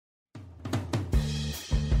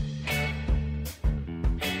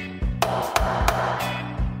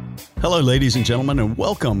Hello, ladies and gentlemen, and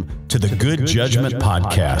welcome to the Good Judgment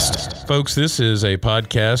Podcast. Folks, this is a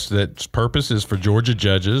podcast that's purpose is for Georgia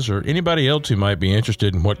judges or anybody else who might be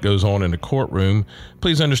interested in what goes on in the courtroom.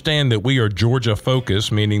 Please understand that we are Georgia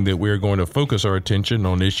focused, meaning that we are going to focus our attention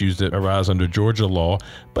on issues that arise under Georgia law,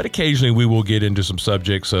 but occasionally we will get into some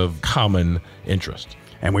subjects of common interest.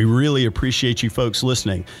 And we really appreciate you folks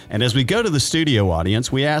listening. And as we go to the studio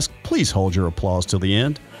audience, we ask, please hold your applause till the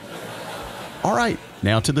end. All right,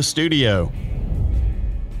 now to the studio.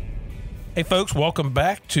 Hey, folks, welcome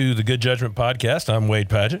back to the Good Judgment Podcast. I'm Wade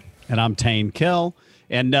Padgett. And I'm Tain.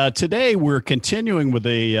 And today we're continuing with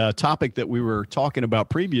a topic that we were talking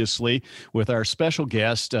about previously with our special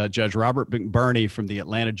guest, Judge Robert McBurney from the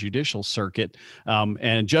Atlanta Judicial Circuit.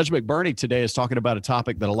 And Judge McBurney today is talking about a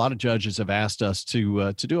topic that a lot of judges have asked us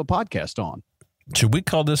to do a podcast on. Should we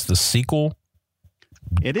call this the sequel?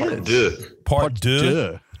 It is. Part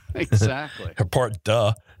deux. Exactly. Part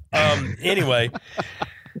duh. Anyway,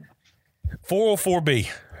 404B.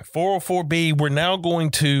 404B, we're now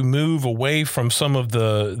going to move away from some of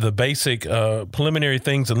the basic preliminary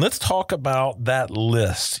things, and let's talk about that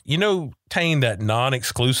list. You know, Tain, that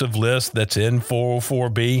non-exclusive list that's in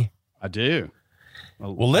 404B? I do.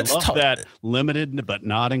 Well, let's talk that limited but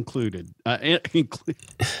not included,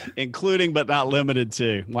 including but not limited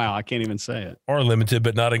to. Wow, I can't even say it. Or limited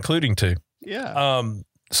but not including to. Yeah.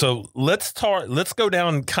 So let's go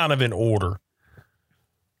down kind of in order.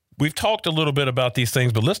 We've talked a little bit about these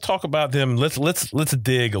things, but let's talk about them. Let's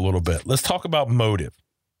dig a little bit. Let's talk about motive.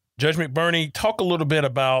 Judge McBurney, talk a little bit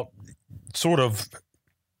about sort of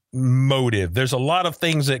motive. There's a lot of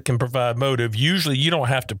things that can provide motive. Usually you don't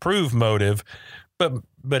have to prove motive,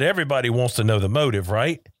 but everybody wants to know the motive,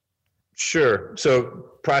 right? Sure.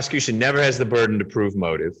 So prosecution never has the burden to prove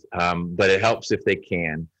motive, but it helps if they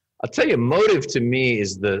can. I'll tell you, motive to me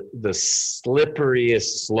is the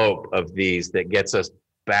slipperiest slope of these that gets us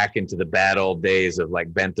back into the bad old days of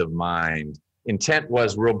like bent of mind. Intent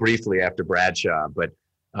was real briefly after Bradshaw, but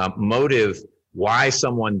motive, why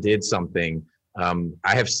someone did something. I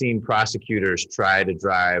have seen prosecutors try to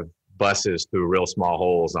drive buses through real small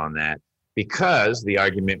holes on that because the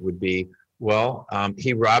argument would be, well,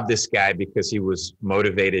 he robbed this guy because he was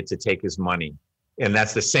motivated to take his money. And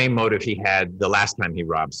that's the same motive he had the last time he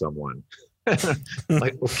robbed someone.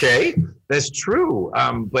 Like, okay, that's true.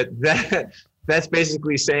 But that's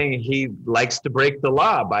basically saying he likes to break the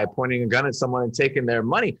law by pointing a gun at someone and taking their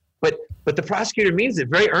money. But the prosecutor means it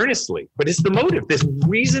very earnestly. But it's the motive, this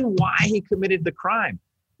reason why he committed the crime.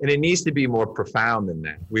 And it needs to be more profound than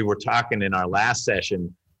that. We were talking in our last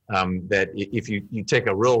session that if you take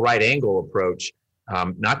a real right angle approach,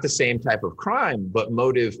 not the same type of crime, but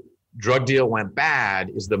motive, drug deal went bad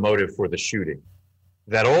is the motive for the shooting.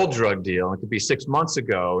 That old drug deal, it could be 6 months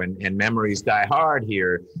ago, and memories die hard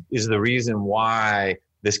here, is the reason why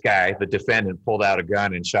this guy, the defendant, pulled out a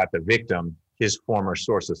gun and shot the victim, his former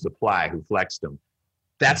source of supply, who flexed him.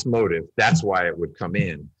 That's motive. That's why it would come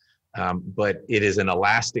in. But it is an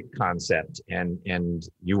elastic concept, and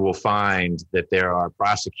you will find that there are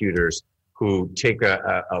prosecutors who take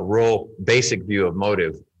a real basic view of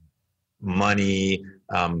motive, money,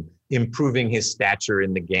 improving his stature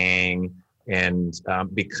in the gang. And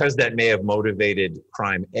because that may have motivated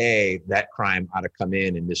crime A, that crime ought to come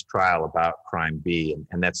in this trial about crime B.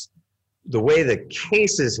 And that's the way the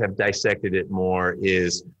cases have dissected it more,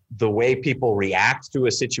 is the way people react to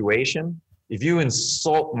a situation. If you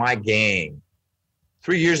insult my gang,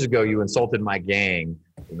 3 years ago, you insulted my gang,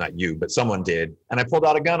 not you, but someone did, and I pulled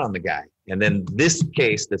out a gun on the guy. And then this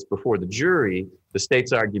case that's before the jury, the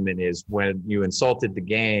state's argument is when you insulted the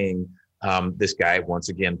gang, this guy once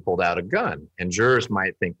again pulled out a gun, and jurors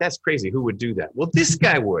might think that's crazy. Who would do that? Well, this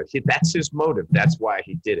guy would. That's his motive. That's why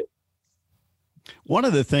he did it. One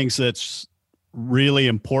of the things that's really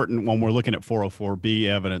important when we're looking at 404B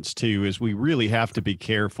evidence too, is we really have to be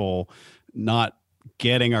careful not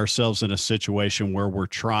getting ourselves in a situation where we're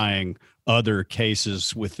trying other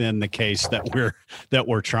cases within the case that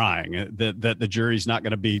we're trying, that the jury's not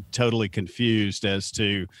going to be totally confused as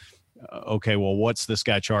to, okay, well, what's this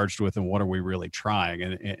guy charged with and what are we really trying?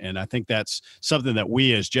 And I think that's something that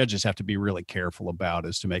we as judges have to be really careful about,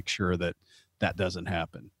 is to make sure that that doesn't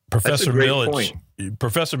happen. Professor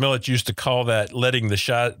Millich used to call that letting the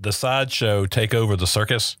sideshow take over the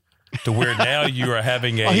circus, to where now you are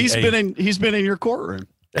having he's been in your courtroom.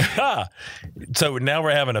 So now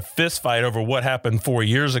we're having a fist fight over what happened 4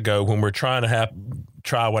 years ago when we're trying to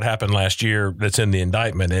try what happened last year that's in the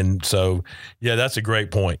indictment. And so, yeah, that's a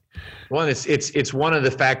great point. Well, it's one of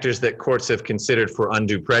the factors that courts have considered for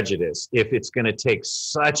undue prejudice. If it's going to take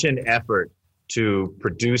such an effort to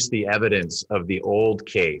produce the evidence of the old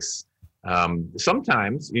case,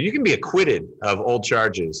 Sometimes you can be acquitted of old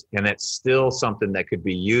charges, and that's still something that could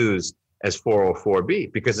be used as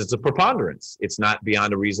 404B because it's a preponderance. It's not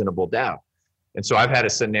beyond a reasonable doubt. And so I've had a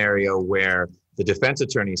scenario where the defense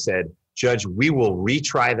attorney said, Judge, we will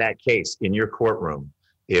retry that case in your courtroom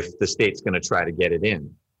if the state's going to try to get it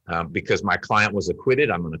in. Because my client was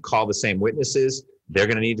acquitted, I'm going to call the same witnesses. They're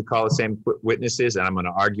going to need to call the same witnesses, and I'm going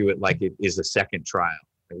to argue it like it is a second trial.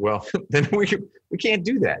 Well, then we can't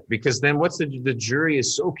do that because then the jury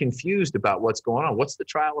is so confused about what's going on. What's the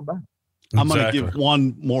trial about? I'm going to give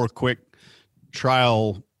one more quick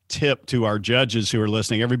trial tip to our judges who are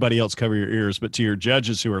listening. Everybody else cover your ears, but to your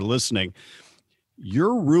judges who are listening,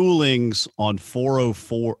 your rulings on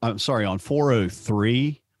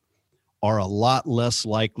 403 are a lot less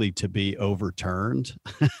likely to be overturned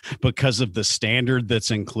because of the standard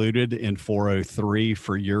that's included in 403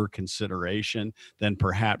 for your consideration than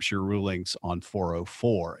perhaps your rulings on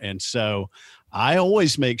 404. And so I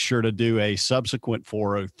always make sure to do a subsequent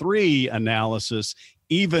 403 analysis,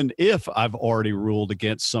 even if I've already ruled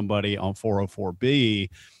against somebody on 404B.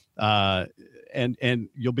 And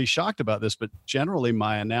you'll be shocked about this, but generally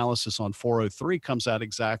my analysis on 403 comes out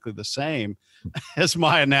exactly the same as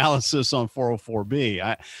my analysis on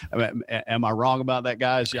 404B. Am I wrong about that,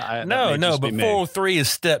 guys? Yeah, no, but 403 is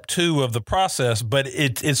step 2 of the process, but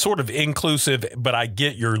it's sort of inclusive, but I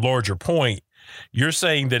get your larger point. You're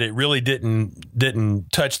saying that it really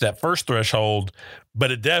didn't touch that first threshold, but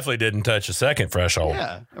it definitely didn't touch the second threshold.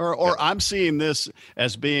 Yeah. Or I'm seeing this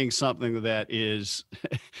as being something that is,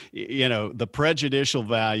 the prejudicial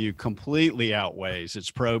value completely outweighs its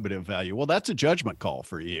probative value. Well, that's a judgment call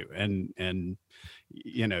for you. And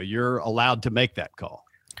you're allowed to make that call.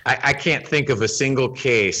 I can't think of a single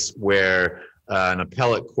case where an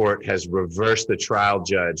appellate court has reversed the trial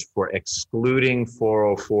judge for excluding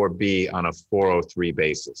 404B on a 403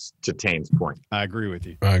 basis, to Tain's point. I agree with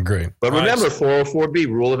you. I agree. But remember, 404B,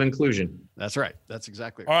 rule of inclusion. That's right. That's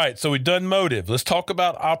exactly right. All right, so we've done motive. Let's talk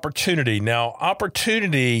about opportunity. Now,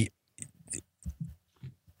 opportunity,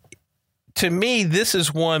 to me, this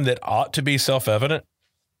is one that ought to be self-evident.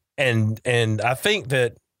 And I think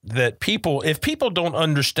that people, if people don't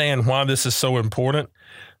understand why this is so important,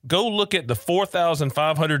 go look at the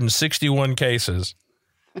 4,561 cases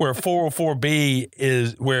where 404B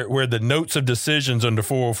is where the notes of decisions under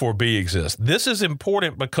 404B exist. This is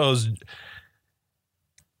important because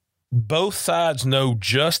both sides know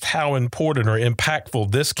just how important or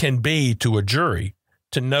impactful this can be to a jury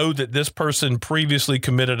to know that this person previously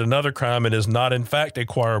committed another crime and is not, in fact, a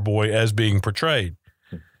choir boy as being portrayed,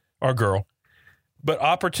 or girl. But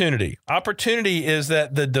opportunity is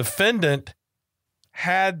that the defendant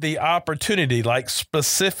had the opportunity, like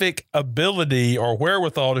specific ability or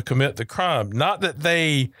wherewithal to commit the crime. Not that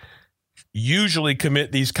they usually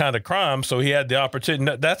commit these kind of crimes, so he had the opportunity.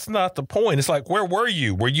 No, that's not the point. It's like, where were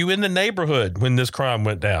you? Were you in the neighborhood when this crime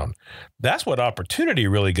went down? That's what opportunity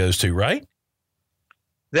really goes to, right?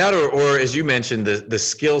 That or as you mentioned, the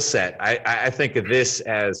skill set. I think of this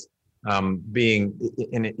as being,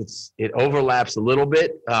 and it overlaps a little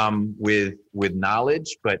bit with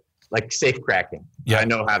knowledge, but like safe cracking. Yeah. I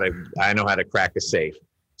know how to crack a safe.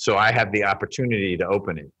 So I have the opportunity to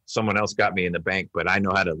open it. Someone else got me in the bank, but I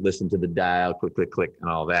know how to listen to the dial, click, click, click, and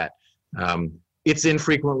all that. It's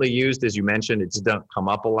infrequently used, as you mentioned. It doesn't come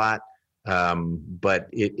up a lot, but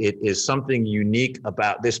it is something unique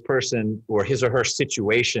about this person or his or her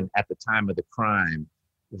situation at the time of the crime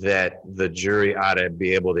that the jury ought to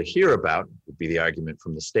be able to hear about, would be the argument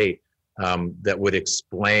from the state, that would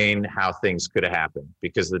explain how things could have happened.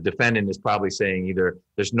 Because the defendant is probably saying either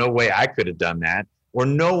there's no way I could have done that, or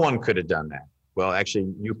no one could have done that. Well,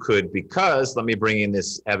 actually, you could, because let me bring in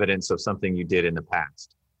this evidence of something you did in the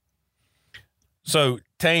past. So,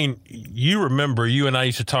 Tain, you remember, you and I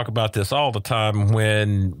used to talk about this all the time.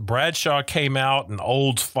 When Bradshaw came out and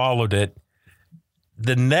Olds followed it,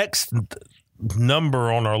 the next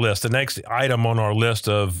number on our list, the next item on our list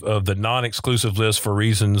of the non-exclusive list for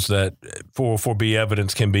reasons that 404B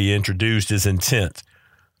evidence can be introduced is intent.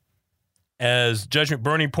 As Judge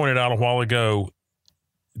McBurney pointed out a while ago,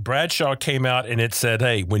 Bradshaw came out and it said,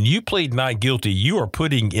 hey, when you plead not guilty, you are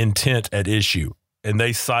putting intent at issue. And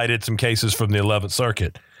they cited some cases from the 11th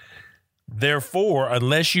Circuit. Therefore,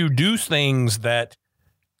 unless you do things that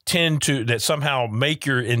that somehow make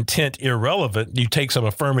your intent irrelevant, you take some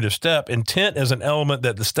affirmative step. Intent is an element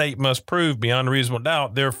that the state must prove beyond a reasonable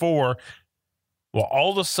doubt. Therefore, well,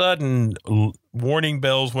 all of a sudden, warning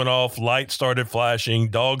bells went off, lights started flashing,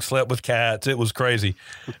 dogs slept with cats. It was crazy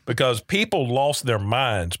because people lost their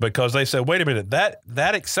minds because they said, wait a minute,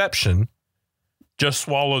 that exception just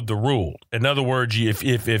swallowed the rule. In other words, if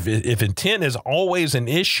intent is always an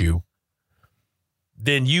issue,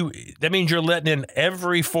 then that means you're letting in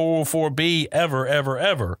every 404B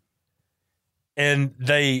ever. And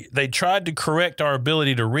they tried to correct our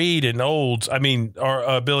ability to read in Olds. I mean, our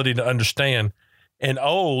ability to understand in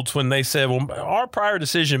Olds when they said, well, our prior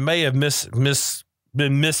decision may have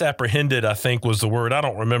been misapprehended, I think was the word. I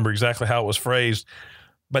don't remember exactly how it was phrased,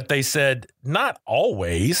 but they said not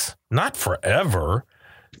always, not forever,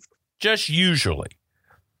 just usually.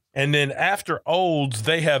 And then after Olds,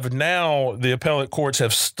 the appellate courts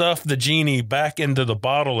have stuffed the genie back into the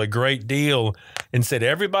bottle a great deal and said,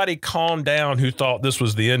 everybody calm down who thought this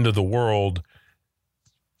was the end of the world.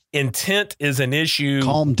 Intent is an issue.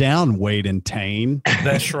 Calm down, Wade and Tain.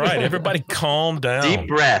 That's right. Everybody calm down. Deep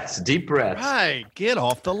breaths. Right. Get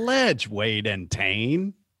off the ledge, Wade and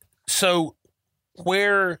Tain. So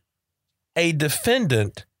where a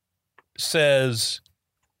defendant says,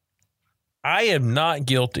 I am not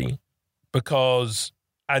guilty because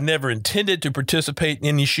I never intended to participate in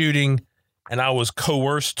any shooting and I was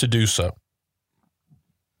coerced to do so.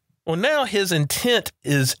 Well, now his intent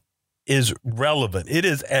is relevant. It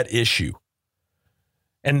is at issue.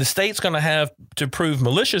 And the state's going to have to prove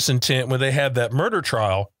malicious intent when they have that murder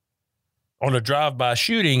trial on a drive-by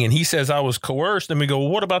shooting and he says I was coerced. And we go, well,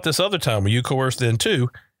 what about this other time? Were you coerced then too?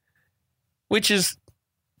 Which is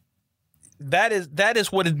that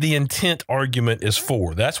is what the intent argument is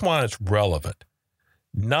for. That's why it's relevant.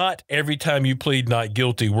 Not every time you plead not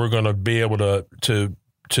guilty, we're going to be able to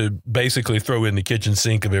basically throw in the kitchen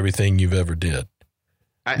sink of everything you've ever did.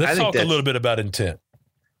 Let's talk a little bit about intent.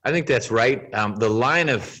 I think that's right. The line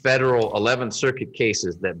of federal 11th Circuit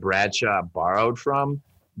cases that Bradshaw borrowed from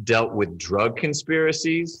dealt with drug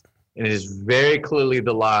conspiracies, and it is very clearly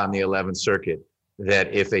the law in the 11th Circuit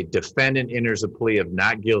that if a defendant enters a plea of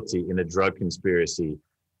not guilty in a drug conspiracy,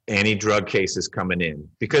 any drug case is coming in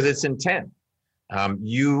because it's intent.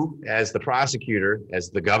 You, as the prosecutor,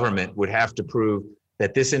 as the government, would have to prove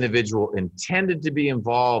that this individual intended to be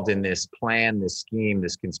involved in this plan, this scheme,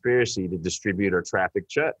 this conspiracy to distribute or traffic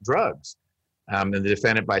drugs. And the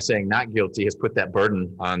defendant, by saying not guilty, has put that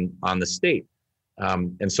burden on the state.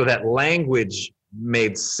 And so that language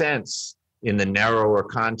made sense in the narrower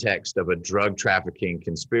context of a drug trafficking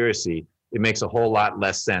conspiracy. It makes a whole lot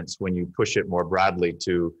less sense when you push it more broadly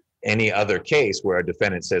to any other case where a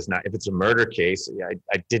defendant says, not, if it's a murder case,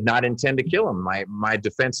 I did not intend to kill him. My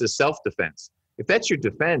defense is self-defense. If that's your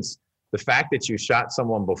defense, the fact that you shot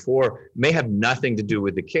someone before may have nothing to do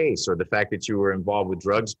with the case or the fact that you were involved with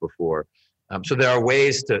drugs before. So there are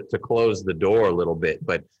ways to close the door a little bit,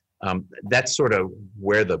 but that's sort of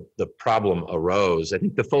where the problem arose. I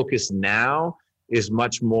think the focus now is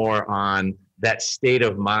much more on that state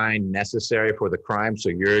of mind necessary for the crime. So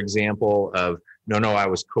your example of, no, I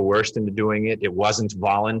was coerced into doing it. It wasn't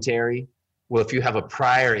voluntary. Well, if you have a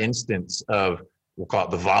prior instance of, we'll call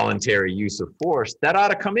it the voluntary use of force, that ought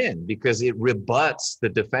to come in because it rebuts the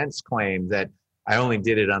defense claim that I only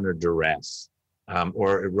did it under duress.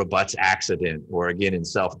 Or it rebuts accident, or again, in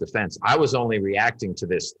self-defense. I was only reacting to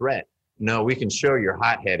this threat. No, we can show you're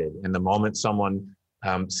hot-headed. And the moment someone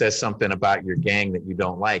says something about your gang that you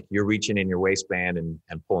don't like, you're reaching in your waistband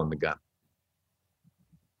and pulling the gun.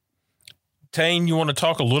 Tain, you want to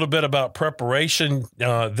talk a little bit about preparation?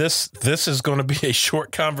 This is going to be a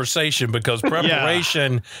short conversation because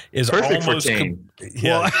preparation is perfect almost for Tain.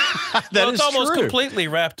 It's almost completely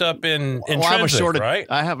wrapped up in intrinsic, right?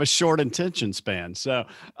 I have a short attention span, so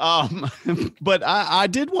but I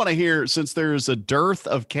did want to hear, since there's a dearth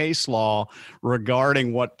of case law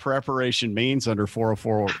regarding what preparation means under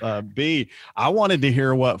 404B, I wanted to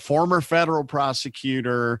hear what former federal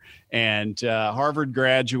prosecutor and Harvard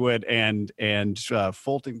graduate and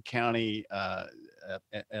Fulton County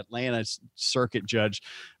Atlanta Circuit Judge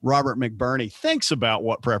Robert McBurney thinks about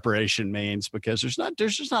what preparation means, because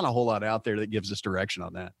there's just not a whole lot out there that gives us direction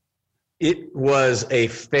on that. It was a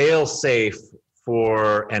fail-safe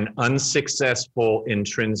for an unsuccessful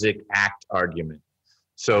intrinsic act argument.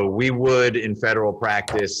 So we would, in federal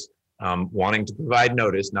practice, wanting to provide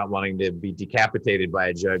notice, not wanting to be decapitated by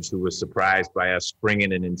a judge who was surprised by us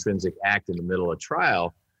bringing an intrinsic act in the middle of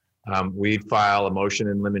trial, we'd file a motion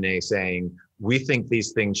in limine saying, we think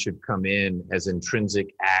these things should come in as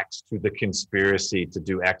intrinsic acts to the conspiracy to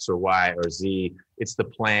do X or Y or Z. It's the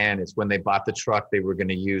plan. It's when they bought the truck they were going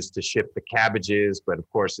to use to ship the cabbages. But of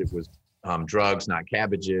course it was drugs, not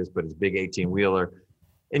cabbages, but it's a big 18-wheeler.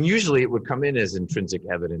 And usually it would come in as intrinsic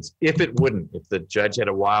evidence. If it wouldn't, if the judge had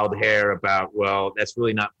a wild hair about, well, that's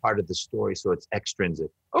really not part of the story, so it's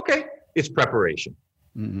extrinsic. Okay, it's preparation.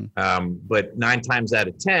 But 9 times out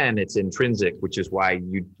of 10, it's intrinsic, which is why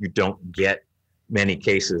you don't get many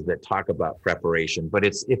cases that talk about preparation. But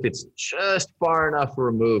if it's just far enough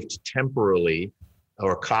removed temporally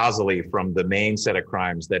or causally from the main set of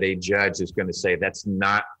crimes that a judge is going to say that's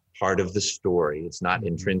not part of the story, it's not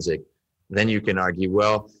intrinsic, then you can argue,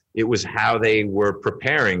 well, it was how they were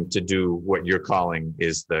preparing to do what you're calling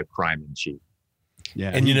is the crime in chief.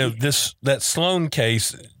 Yeah. And that Sloan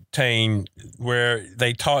case, Tain, where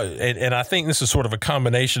they taught, and I think this is sort of a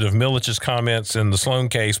combination of Milich's comments in the Sloan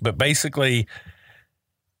case, but basically,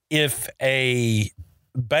 if a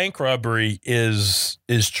bank robbery is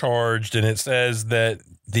charged and it says that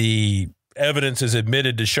the evidence is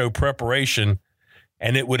admitted to show preparation,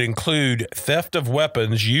 and it would include theft of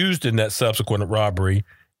weapons used in that subsequent robbery,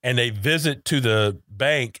 and a visit to the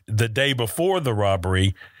bank the day before the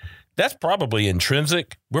robbery, that's probably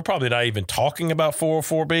intrinsic. We're probably not even talking about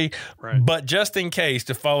 404B. Right. But just in case,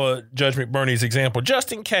 to follow Judge McBurney's example,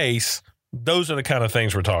 just in case, those are the kind of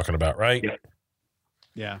things we're talking about, right?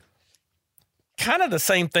 Yeah. Kind of the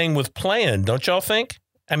same thing with plan, don't y'all think?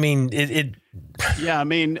 I mean, Yeah, I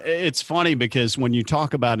mean, it's funny because when you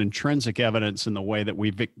talk about intrinsic evidence in the way that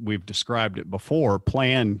we've described it before,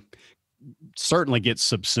 plan certainly gets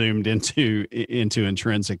subsumed into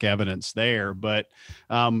intrinsic evidence there, but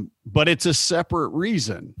it's a separate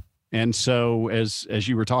reason. And so as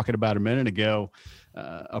you were talking about a minute ago,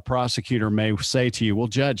 a prosecutor may say to you, well,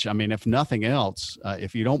 Judge, I mean, if nothing else,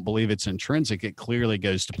 if you don't believe it's intrinsic, it clearly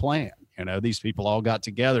goes to plan. These people all got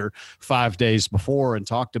together 5 days before and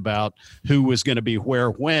talked about who was going to be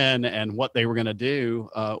where, when, and what they were going to do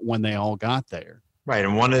when they all got there. Right.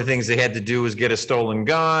 And one of the things they had to do was get a stolen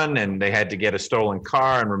gun, and they had to get a stolen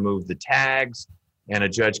car and remove the tags. And a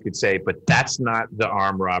judge could say, but that's not the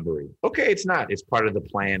armed robbery. Okay, it's not. It's part of the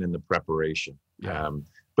plan and the preparation. Yeah.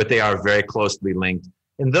 But they are very closely linked.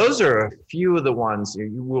 And those are a few of the ones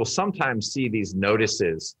you will sometimes see these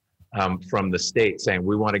notices from the state saying,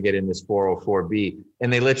 we want to get in this 404B.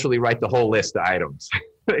 And they literally write the whole list of items.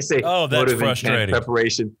 They say, oh, that's frustrating.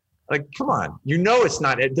 Preparation. Like, come on, it's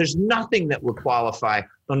not, there's nothing that would qualify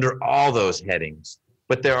under all those headings,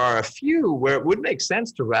 but there are a few where it would make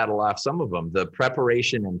sense to rattle off some of them. The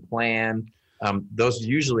preparation and plan, those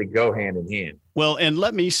usually go hand in hand. Well, and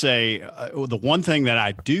let me say, the one thing that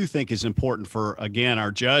I do think is important for, again,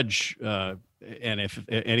 our judge, and if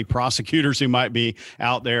any prosecutors who might be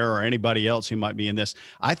out there or anybody else who might be in this,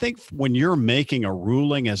 I think when you're making a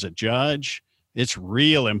ruling as a judge, it's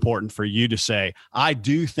real important for you to say, I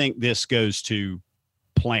do think this goes to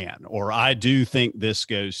plan, or I do think this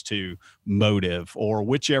goes to motive, or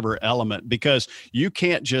whichever element, because you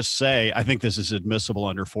can't just say, I think this is admissible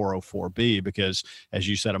under 404B, because as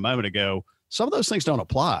you said a moment ago, some of those things don't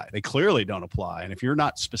apply. They clearly don't apply. And if you're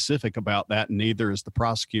not specific about that, neither is the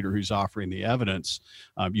prosecutor who's offering the evidence,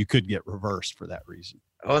 you could get reversed for that reason.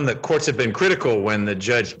 Oh, and the courts have been critical when the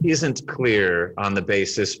judge isn't clear on the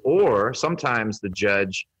basis, or sometimes the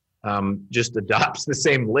judge just adopts the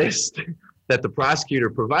same list that the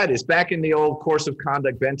prosecutor provided. It's back in the old course of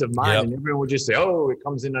conduct bent of mind, and everyone would just say, oh, it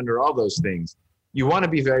comes in under all those things. You want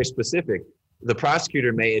to be very specific. The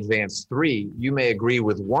prosecutor may advance 3. You may agree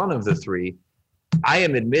with one of the 3. I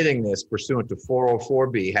am admitting this pursuant to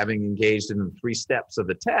 404B, having engaged in the 3 steps of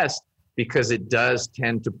the test, because it does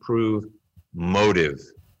tend to prove motive.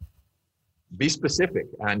 Be specific,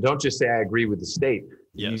 and don't just say I agree with the state.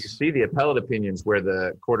 Yes. You see the appellate opinions where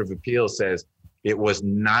the Court of Appeals says it was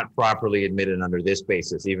not properly admitted under this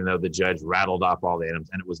basis, even though the judge rattled off all the items,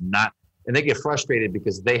 and it was not. And they get frustrated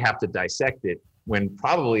because they have to dissect it when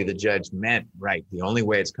probably the judge meant, right, the only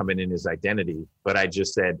way it's coming in is identity, but I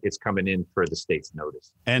just said it's coming in for the state's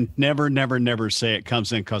notice. And never, never, never say it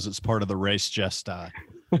comes in because it's part of the res gestae.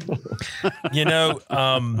 You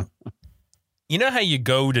know how you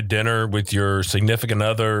go to dinner with your significant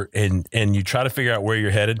other and you try to figure out where you're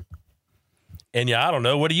headed? And I don't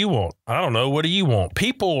know. What do you want? I don't know. What do you want?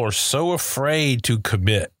 People are so afraid to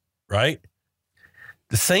commit, right?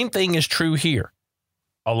 The same thing is true here.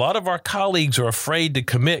 A lot of our colleagues are afraid to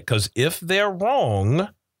commit because if they're wrong,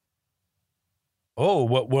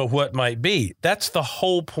 what might be? That's the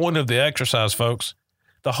whole point of the exercise, folks.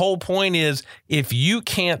 The whole point is if you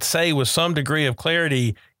can't say with some degree of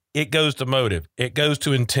clarity, it goes to motive, it goes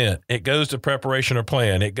to intent, it goes to preparation or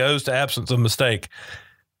plan, it goes to absence of mistake,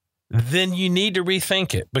 then you need to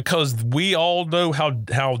rethink it, because we all know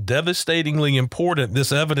how devastatingly important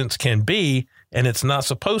this evidence can be, and it's not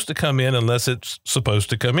supposed to come in unless it's supposed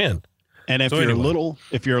to come in. And if you're a little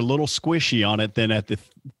squishy on it, then at the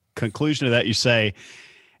conclusion of that, you say,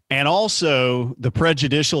 And also, the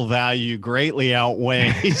prejudicial value greatly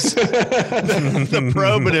outweighs the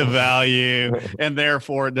probative value, and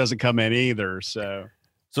therefore it doesn't come in either. So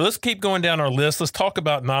let's keep going down our list. Let's talk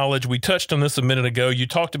about knowledge. We touched on this a minute ago. You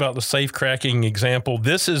talked about the safe cracking example.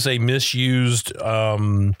 This is a misused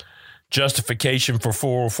justification for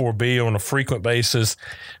 404B on a frequent basis,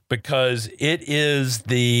 because it is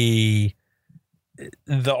the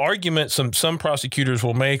argument some prosecutors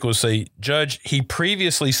will make will say, Judge, he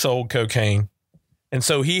previously sold cocaine, and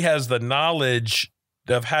so he has the knowledge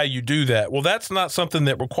of how you do that. Well, that's not something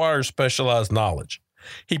that requires specialized knowledge.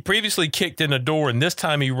 He previously kicked in a door, and this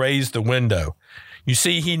time he raised the window. You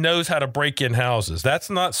see, he knows how to break in houses. That's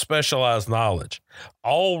not specialized knowledge.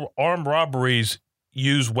 All armed robberies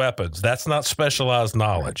use weapons. That's not specialized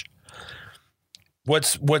knowledge. What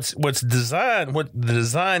the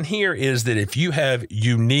design here is that if you have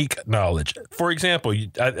unique knowledge, for example,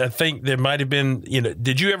 I think there might have been,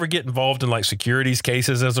 did you ever get involved in like securities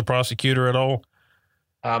cases as a prosecutor at all?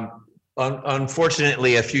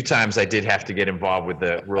 Unfortunately, a few times I did have to get involved with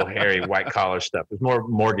the real hairy white collar stuff. It was more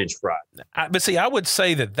mortgage fraud. But see, I would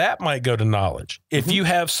say that might go to knowledge. If you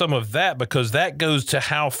have some of that, because that goes to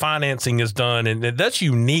how financing is done. And that's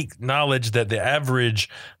unique knowledge that the average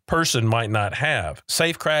person might not have.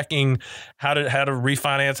 Safe cracking, how to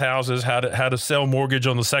refinance houses, how to sell mortgage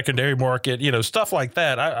on the secondary market, stuff like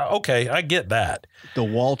that. I get that. The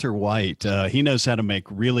Walter White, he knows how to make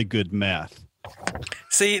really good meth.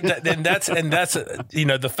 See, that's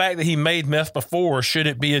the fact that he made meth before, should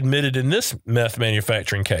it be admitted in this meth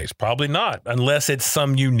manufacturing case? Probably not, unless it's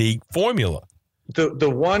some unique formula. The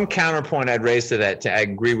one counterpoint I'd raise to that, I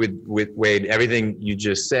agree with Wade, everything you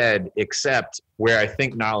just said, except where I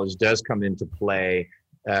think knowledge does come into play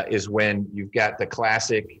is when you've got the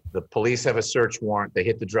classic, the police have a search warrant, they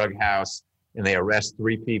hit the drug house, and they arrest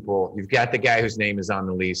 3 people. You've got the guy whose name is on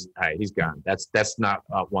the lease. All right, he's gone. That's not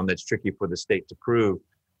one that's tricky for the state to prove.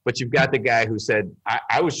 But you've got the guy who said,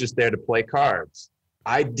 I was just there to play cards.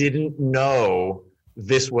 I didn't know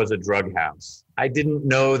this was a drug house. I didn't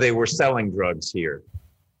know they were selling drugs here.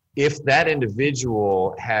 If that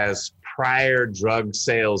individual has prior drug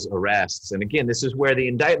sales arrests, and again, this is where the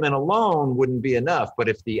indictment alone wouldn't be enough, but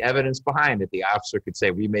if the evidence behind it, the officer could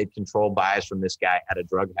say, we made controlled buys from this guy at a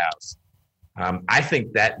drug house. I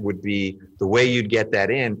think that would be the way you'd get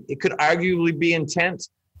that in. It could arguably be intent,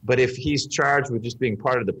 but if he's charged with just being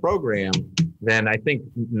part of the program, then I think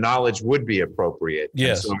knowledge would be appropriate.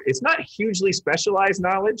 Yes. So it's not hugely specialized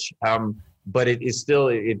knowledge, but it is still,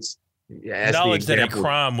 it's knowledge that a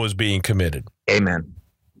crime was being committed. Amen.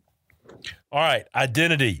 All right.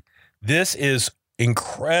 Identity. This is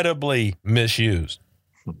incredibly misused.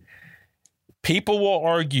 People will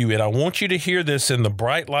argue, and I want you to hear this in the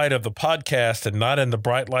bright light of the podcast and not in the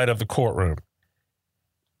bright light of the courtroom.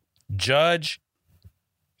 Judge,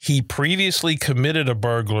 he previously committed a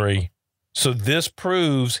burglary, so this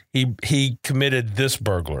proves he committed this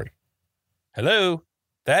burglary. Hello?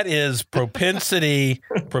 That is propensity.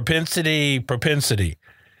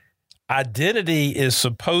 Identity is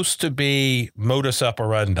supposed to be modus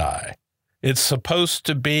operandi. It's supposed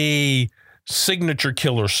to be signature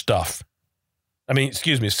killer stuff.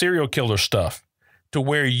 Serial killer stuff, to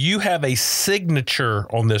where you have a signature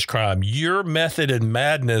on this crime. Your method and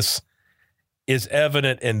madness is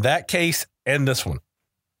evident in that case and this one.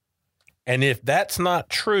 And if that's not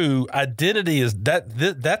true, identity is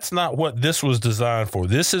that's not what this was designed for.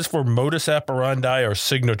 This is for modus operandi or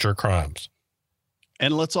signature crimes.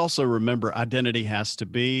 And let's also remember, identity has to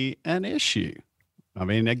be an issue. I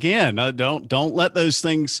mean, again, don't let those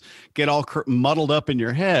things get all muddled up in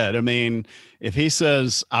your head. I mean, if he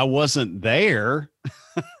says I wasn't there,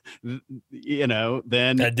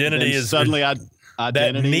 then identity is suddenly identity.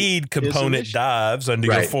 That need component dives under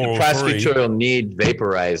your 403. The prosecutorial need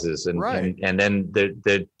vaporizes, and then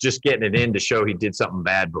they're just getting it in to show he did something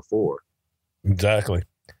bad before. Exactly.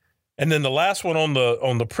 And then the last one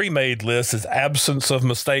on the pre-made list is absence of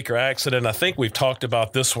mistake or accident. I think we've talked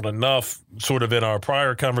about this one enough sort of in our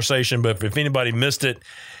prior conversation, but if anybody missed it,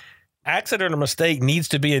 accident or mistake needs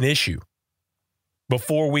to be an issue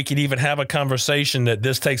before we can even have a conversation that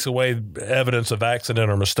this takes away evidence of accident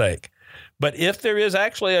or mistake. But if there is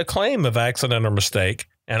actually a claim of accident or mistake,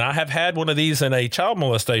 and I have had one of these in a child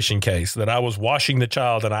molestation case, that I was washing the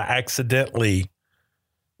child and I accidentally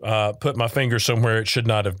put my finger somewhere it should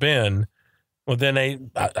not have been, well, then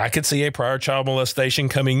I could see a prior child molestation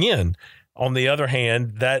coming in. On the other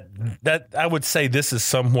hand, that I would say this is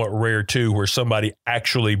somewhat rare too, where somebody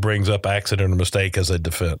actually brings up accident or mistake as a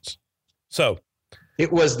defense. So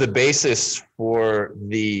it was the basis for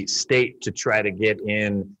the state to try to get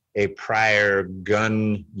in a prior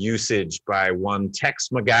gun usage by one Tex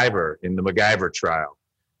MacGyver in the MacGyver trial.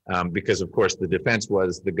 Because, of course, the defense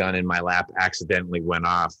was the gun in my lap accidentally went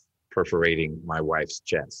off, perforating my wife's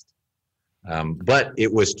chest. But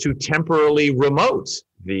it was too temporally remote,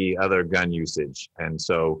 the other gun usage. And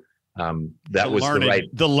so that was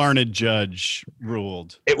the learned judge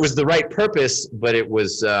ruled. It was the right purpose, but it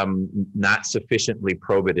was not sufficiently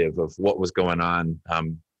probative of what was going on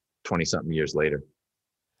 20-something years later.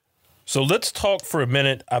 So let's talk for a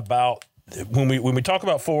minute about when we talk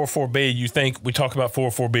about 404B, you think we talk about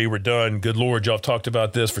 404B, we're done. Good Lord, y'all have talked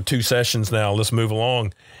about this for 2 sessions now. Let's move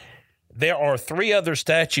along. There are 3 other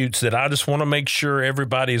statutes that I just want to make sure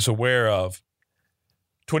everybody's aware of.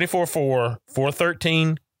 24-4,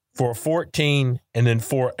 413, 414, and then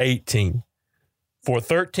 418.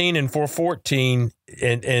 413 and 414,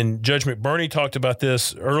 and Judge McBurney talked about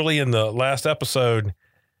this early in the last episode.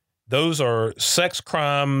 Those are sex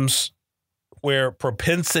crimes where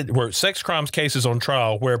sex crimes cases on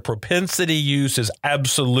trial where propensity use is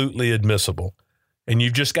absolutely admissible. And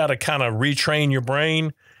you've just got to kind of retrain your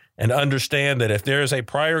brain and understand that if there is a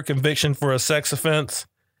prior conviction for a sex offense,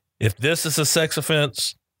 if this is a sex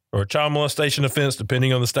offense or a child molestation offense,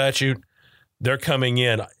 depending on the statute, they're coming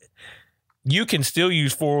in. You can still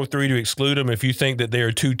use 403 to exclude them if you think that they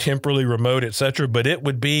are too temporally remote, et cetera, but it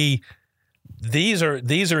would be these are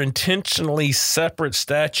intentionally separate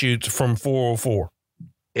statutes from 404.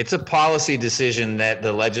 It's a policy decision that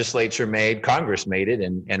the legislature made, Congress made it,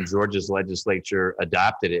 and Georgia's legislature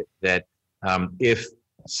adopted it, that if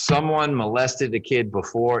someone molested a kid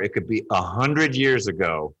before, it could be 100 years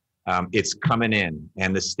ago, it's coming in,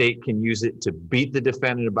 and the state can use it to beat the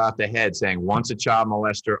defendant about the head, saying once a child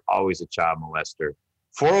molester, always a child molester.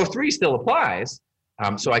 403 still applies.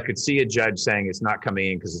 So I could see a judge saying it's not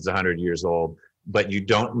coming in because it's 100 years old, but you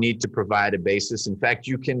don't need to provide a basis. In fact,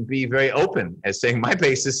 you can be very open as saying my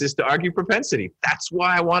basis is to argue propensity. That's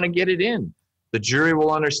why I want to get it in. The jury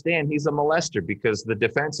will understand he's a molester because the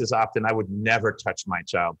defense is often, I would never touch my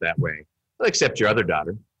child that way, except your other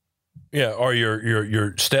daughter. Yeah, or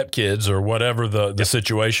your stepkids or whatever the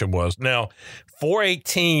situation was. Now,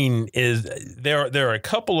 418 is there are a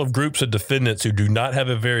couple of groups of defendants who do not have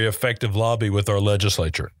a very effective lobby with our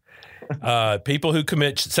legislature. People who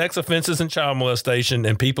commit sex offenses and child molestation,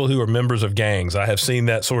 and people who are members of gangs. I have seen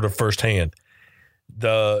that sort of firsthand.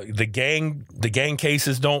 The gang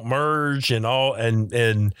cases don't merge,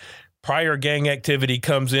 and prior gang activity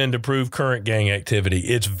comes in to prove current gang activity.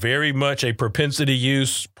 It's very much a propensity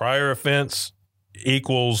use. Prior offense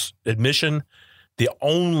equals admission. The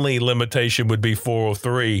only limitation would be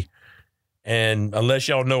 403. And unless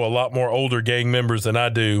y'all know a lot more older gang members than I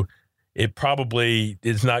do, it probably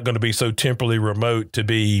is not going to be so temporally remote to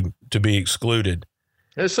be excluded.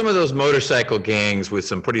 There's some of those motorcycle gangs with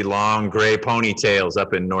some pretty long gray ponytails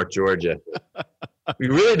up in North Georgia. We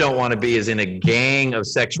really don't want to be as in a gang of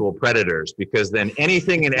sexual predators, because then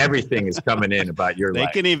anything and everything is coming in about your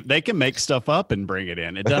life. They can make stuff up and bring it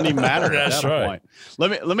in. It doesn't even matter at that point.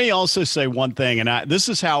 Let me also say one thing, and this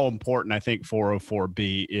is how important I think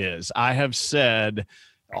 404B is. I have said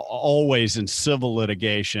always in civil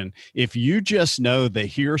litigation, if you just know the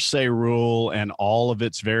hearsay rule and all of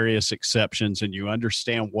its various exceptions, and you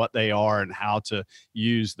understand what they are and how to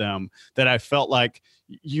use them, that I felt like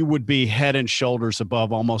you would be head and shoulders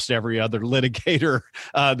above almost every other litigator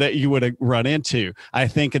that you would run into. I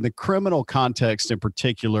think in the criminal context in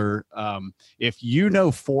particular, if you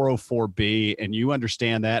know 404B and you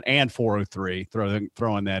understand that, and 403,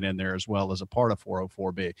 throwing that in there as well as a part of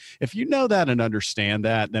 404B, if you know that and understand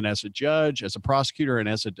that, then as a judge, as a prosecutor, and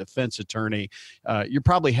as a defense attorney, you're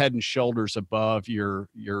probably head and shoulders above your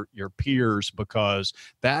peers, because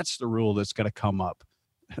that's the rule that's going to come up.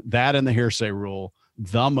 That and the hearsay rule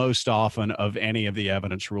the most often of any of the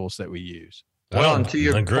evidence rules that we use. Well, and to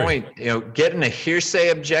your point, getting a hearsay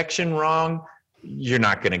objection wrong, you're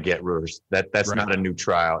not going to get reversed. That's right. Not a new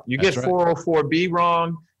trial. You get 404B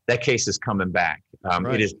wrong, that case is coming back.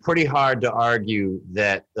 It is pretty hard to argue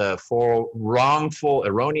that for wrongful,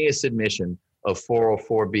 erroneous admission of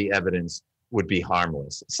 404B evidence would be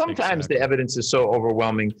harmless. Sometimes the evidence is so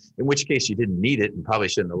overwhelming, in which case you didn't need it and probably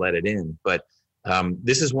shouldn't have let it in. But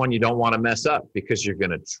this is one you don't want to mess up, because you're going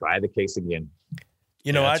to try the case again.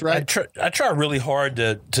 I try really hard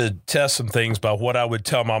to test some things by what I would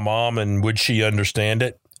tell my mom, and would she understand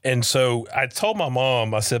it? And so I told my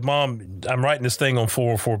mom, I said, Mom, I'm writing this thing on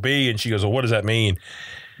 404B. And she goes, well, what does that mean?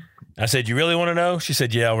 I said, you really want to know? She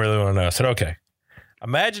said, yeah, I really want to know. I said, okay.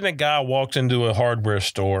 Imagine a guy walks into a hardware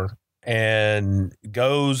store and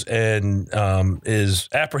goes and is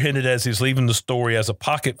apprehended as he's leaving the store. He has a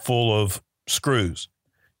pocket full of screws.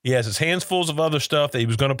 He has his hands full of other stuff that he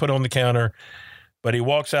was going to put on the counter, but he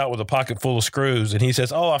walks out with a pocket full of screws, and he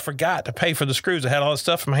says, "Oh, I forgot to pay for the screws. I had all this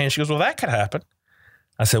stuff in my hand." She goes, "Well, that could happen."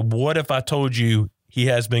 I said, "What if I told you he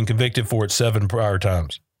has been convicted for it 7 prior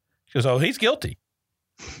times?" She goes, "Oh, he's guilty."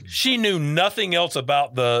 She knew nothing else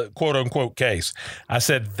about the quote-unquote case. I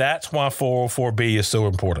said, that's why 404B is so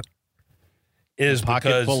important. Is a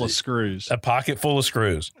pocket full of screws. A pocket full of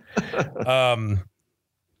screws.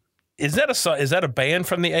 Is that a band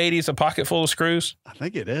from the 80s, a pocket full of screws? I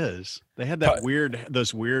think it is. They had that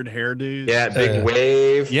those weird hairdos. Yeah, big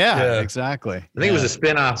wave. Yeah, exactly. I think it was a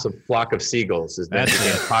spin-off of Flock of Seagulls.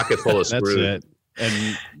 That's a pocket full of screws. That's it.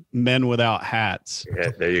 And Men Without Hats.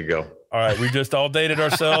 Yeah, there you go. All right, we just all dated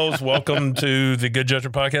ourselves. Welcome to the Good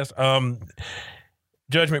Judgment Podcast.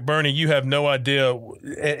 Judge McBurney, you have no idea,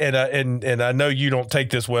 and I know you don't take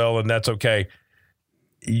this well, and that's okay.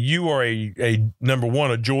 You are a number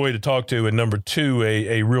one, a joy to talk to, and number two,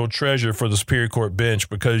 a real treasure for the Superior Court bench,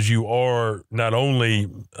 because you are not only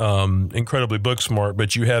incredibly book smart,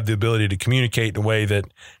 but you have the ability to communicate in a way that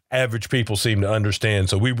average people seem to understand.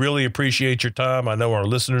 So we really appreciate your time. I know our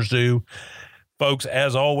listeners do. Folks,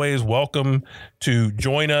 as always, welcome to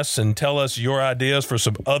join us and tell us your ideas for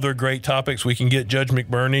some other great topics we can get Judge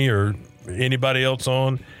McBurney or anybody else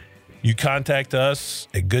on. You contact us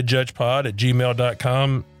at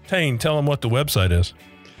goodjudgepod@gmail.com. Tain, tell them what the website is.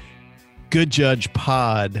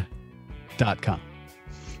 goodjudgepod.com.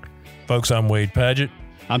 Folks, I'm Wade Padgett.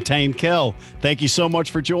 I'm Tain Kell. Thank you so much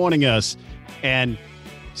for joining us. And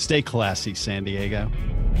stay classy, San Diego.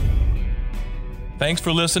 Thanks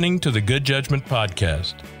for listening to the Good Judgment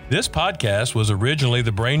Podcast. This podcast was originally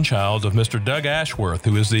the brainchild of Mr. Doug Ashworth,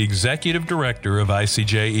 who is the Executive Director of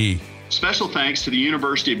ICJE. Special thanks to the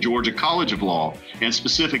University of Georgia College of Law, and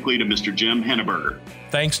specifically to Mr. Jim Henneberger.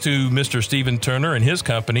 Thanks to Mr. Stephen Turner and his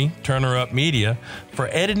company, Turner Up Media, for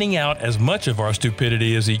editing out as much of our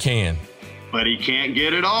stupidity as he can. But he can't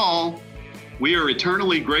get it all. We are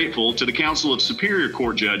eternally grateful to the Council of Superior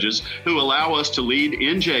Court Judges who allow us to lead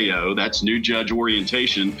NJO, that's New Judge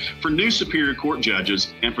Orientation, for new Superior Court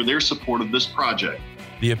judges and for their support of this project.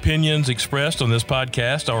 The opinions expressed on this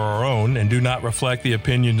podcast are our own and do not reflect the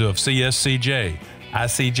opinions of CSCJ,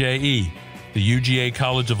 ICJE, the UGA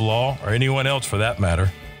College of Law, or anyone else for that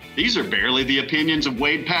matter. These are barely the opinions of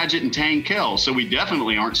Wade Padgett and Tain Kell, so we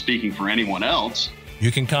definitely aren't speaking for anyone else.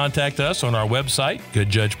 You can contact us on our website,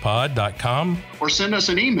 goodjudgepod.com. Or send us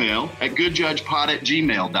an email at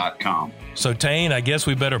goodjudgepod@gmail.com. So, Tain, I guess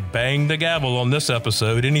we better bang the gavel on this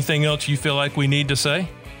episode. Anything else you feel like we need to say?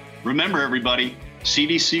 Remember, everybody,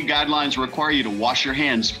 CDC guidelines require you to wash your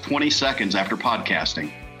hands 20 seconds after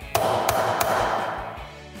podcasting.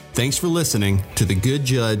 Thanks for listening to the Good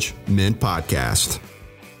Judge Men Podcast.